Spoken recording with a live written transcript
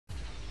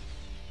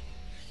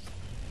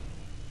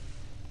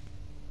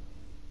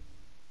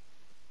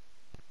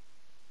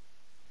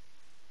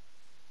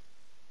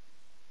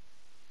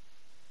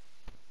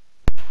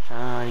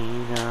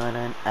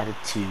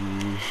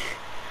attitude.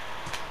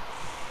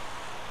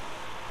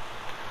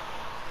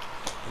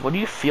 What do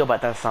you feel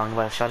about that song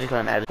about Shotty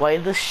going at it? Why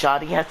does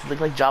Shotty have to look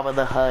like Jabba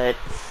the Hutt?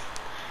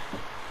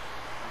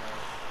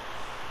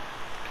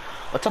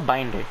 What's a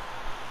binder?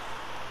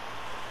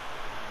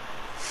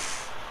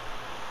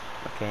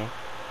 Okay.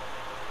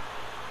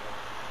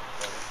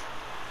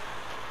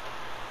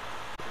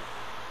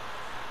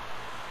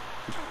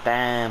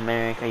 Damn,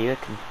 Eric, are you a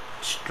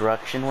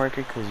construction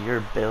worker? Cause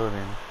you're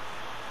building.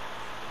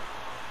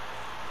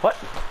 What?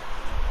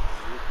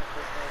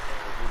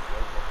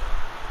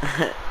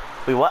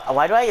 Wait, what?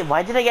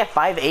 Why did I get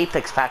 5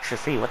 Apex packs for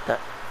free? What the?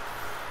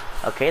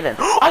 Okay then.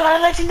 I got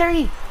a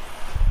legendary!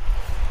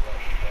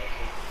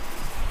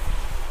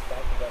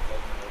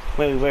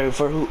 Wait,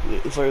 for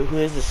who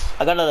is this?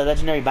 I got a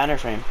legendary banner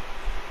frame.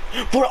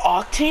 For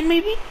Octane,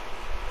 maybe?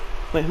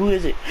 Wait, who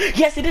is it?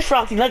 Yes, it is for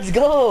Octane, let's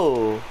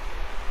go!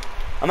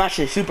 I'm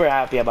actually super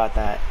happy about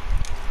that.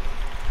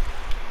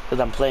 Because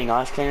I'm playing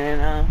Octane right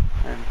now,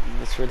 and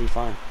it's really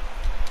fun.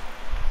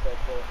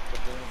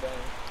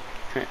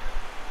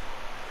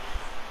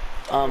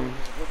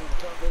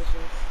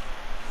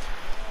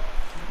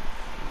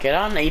 Get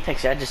on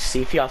Apex, yeah, just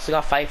see if you also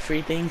got 5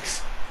 free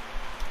things.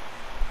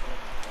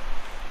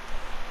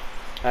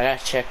 I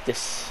gotta check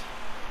this.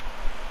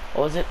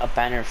 What was it? A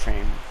banner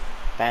frame.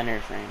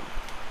 Banner frame.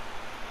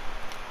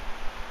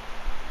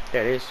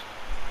 There it is.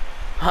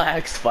 Oh,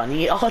 that's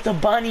funny. Oh, it's a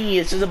bunny.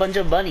 It's just a bunch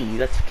of bunnies.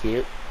 That's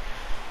cute.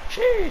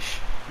 Sheesh.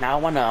 Now I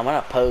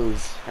wanna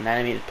pose. An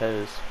animated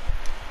pose.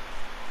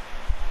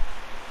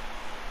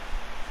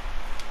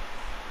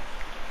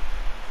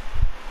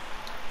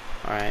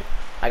 Alright.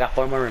 I got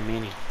 4 more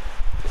remaining.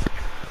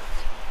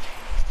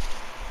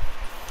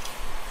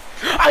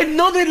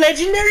 Another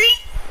legendary?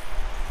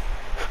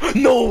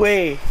 No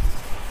way!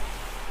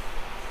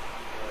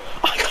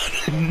 I got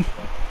him.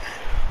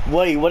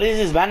 Wait, what is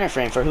this banner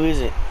frame? For who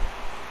is it?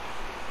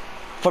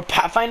 For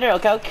Pathfinder?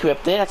 Okay, I'll equip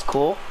it. That's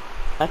cool.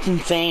 That's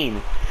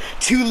insane.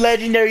 2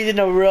 legendaries in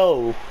a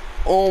row.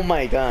 Oh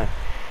my god.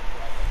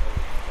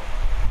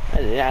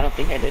 I don't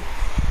think I did.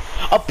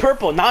 A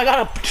purple. Now I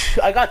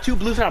got 2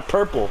 blues and a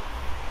purple.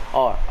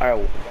 Oh,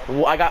 alright.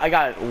 I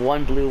got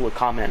 1 blue with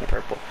common and a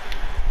purple.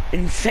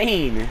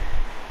 Insane.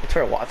 It's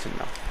for Watson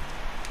though.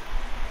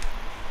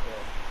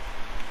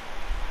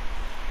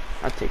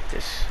 I'll take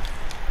this.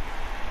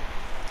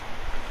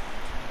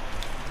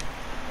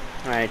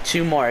 Alright,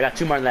 2 more. I got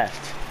 2 more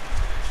left.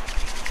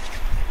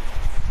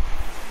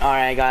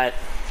 Alright, I got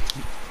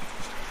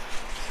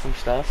some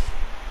stuff.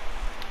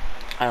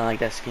 I don't like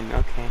that skin.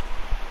 Okay.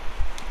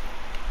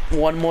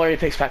 1 more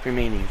Apex pack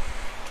remaining.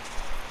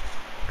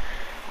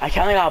 I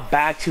kinda got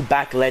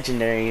back-to-back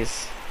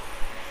legendaries.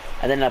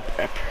 And then a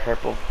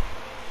purple.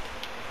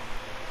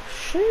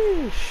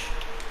 Sheesh.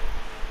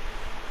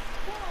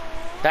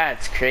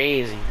 That's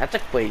crazy. That's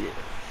like, wait.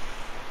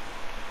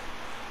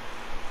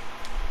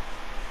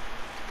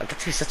 That's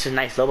actually such a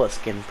nice Lobo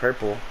skin,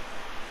 purple.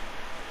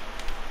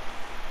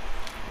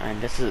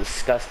 And this is a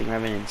disgusting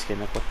Revenant skin.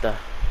 Like, what the?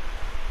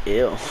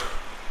 Ew.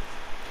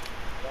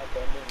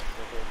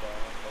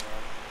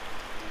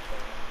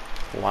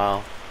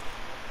 Wow.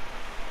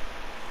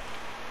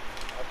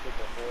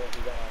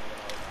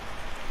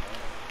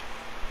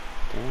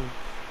 Dang.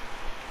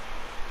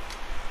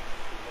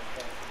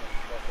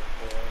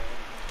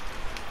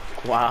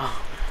 Wow.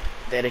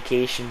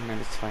 Dedication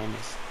at its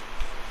finest.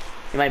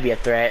 He might be a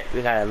threat.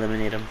 We gotta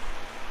eliminate him.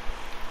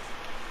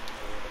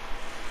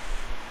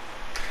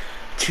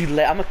 I'm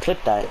gonna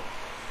clip that.